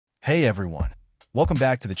Hey everyone, welcome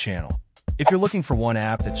back to the channel. If you're looking for one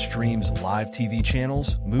app that streams live TV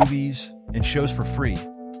channels, movies, and shows for free,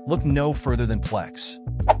 look no further than Plex.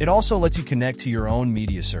 It also lets you connect to your own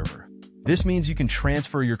media server. This means you can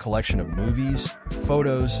transfer your collection of movies,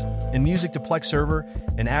 photos, and music to Plex Server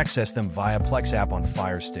and access them via Plex app on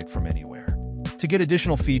FireStick from anywhere. To get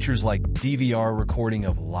additional features like DVR recording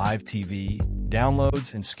of live TV,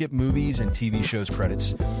 downloads, and skip movies and TV shows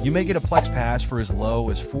credits, you may get a Plex Pass for as low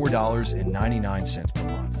as $4.99 per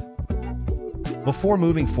month. Before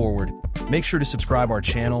moving forward, make sure to subscribe our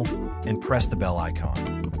channel and press the bell icon.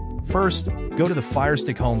 First, go to the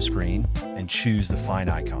FireStick home screen and choose the Find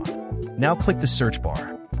icon. Now click the search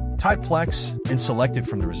bar. Type Plex and select it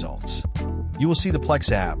from the results. You will see the Plex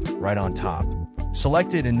app right on top.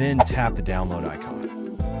 Select it and then tap the download icon.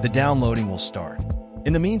 The downloading will start.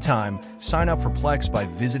 In the meantime, sign up for Plex by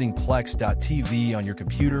visiting Plex.tv on your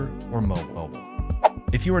computer or mobile.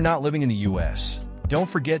 If you are not living in the US, don't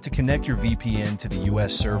forget to connect your VPN to the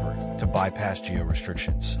US server to bypass geo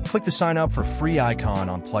restrictions. Click the sign up for free icon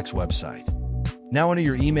on Plex website. Now enter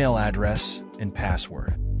your email address and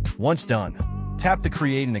password. Once done, tap the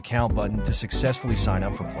Create an Account button to successfully sign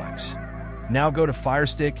up for Plex. Now go to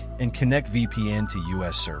FireStick and connect VPN to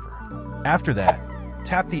US server. After that,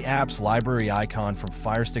 tap the app's library icon from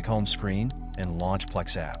FireStick home screen and launch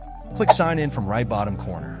Plex app. Click Sign In from right bottom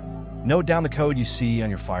corner. Note down the code you see on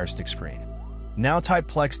your FireStick screen. Now type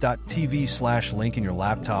plex.tv/link in your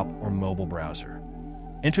laptop or mobile browser.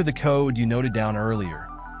 Enter the code you noted down earlier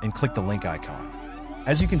and click the link icon.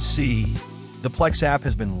 As you can see, the Plex app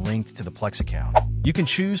has been linked to the Plex account. You can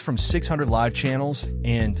choose from 600 live channels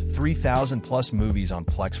and 3,000 plus movies on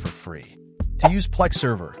Plex for free. To use Plex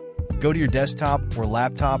Server, go to your desktop or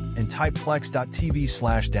laptop and type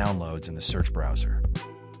plex.tv/downloads in the search browser.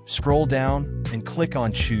 Scroll down and click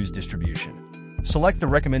on Choose Distribution. Select the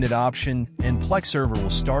recommended option and Plex Server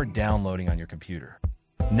will start downloading on your computer.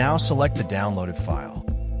 Now select the downloaded file.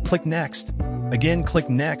 Click Next. Again, click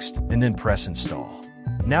Next and then press Install.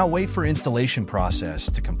 Now wait for installation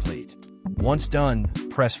process to complete. Once done,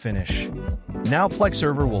 press Finish. Now Plex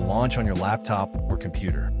Server will launch on your laptop or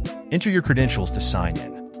computer. Enter your credentials to sign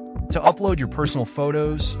in. To upload your personal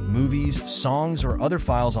photos, movies, songs, or other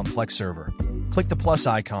files on Plex Server, click the plus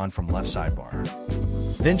icon from left sidebar.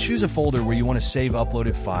 Then choose a folder where you want to save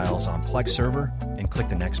uploaded files on Plex Server and click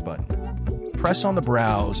the Next button. Press on the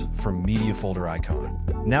Browse for Media folder icon.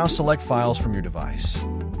 Now select files from your device.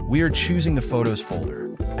 We are choosing the Photos folder.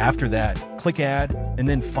 After that, click Add, and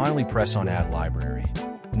then finally press on Add Library.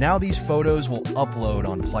 Now these photos will upload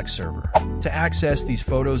on Plex Server. To access these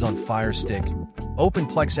photos on FireStick, open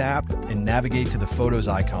Plex app and navigate to the Photos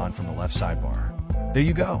icon from the left sidebar. There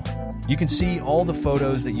you go. You can see all the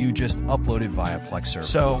photos that you just uploaded via Plex Server.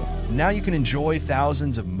 So now you can enjoy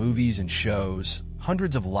thousands of movies and shows,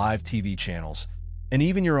 hundreds of live TV channels, and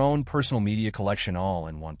even your own personal media collection all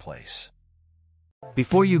in one place.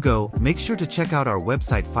 Before you go, make sure to check out our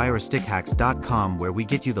website FireStickHacks.com where we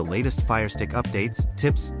get you the latest FireStick updates,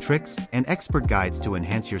 tips, tricks, and expert guides to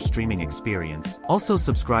enhance your streaming experience. Also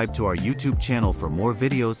subscribe to our YouTube channel for more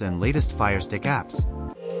videos and latest FireStick apps.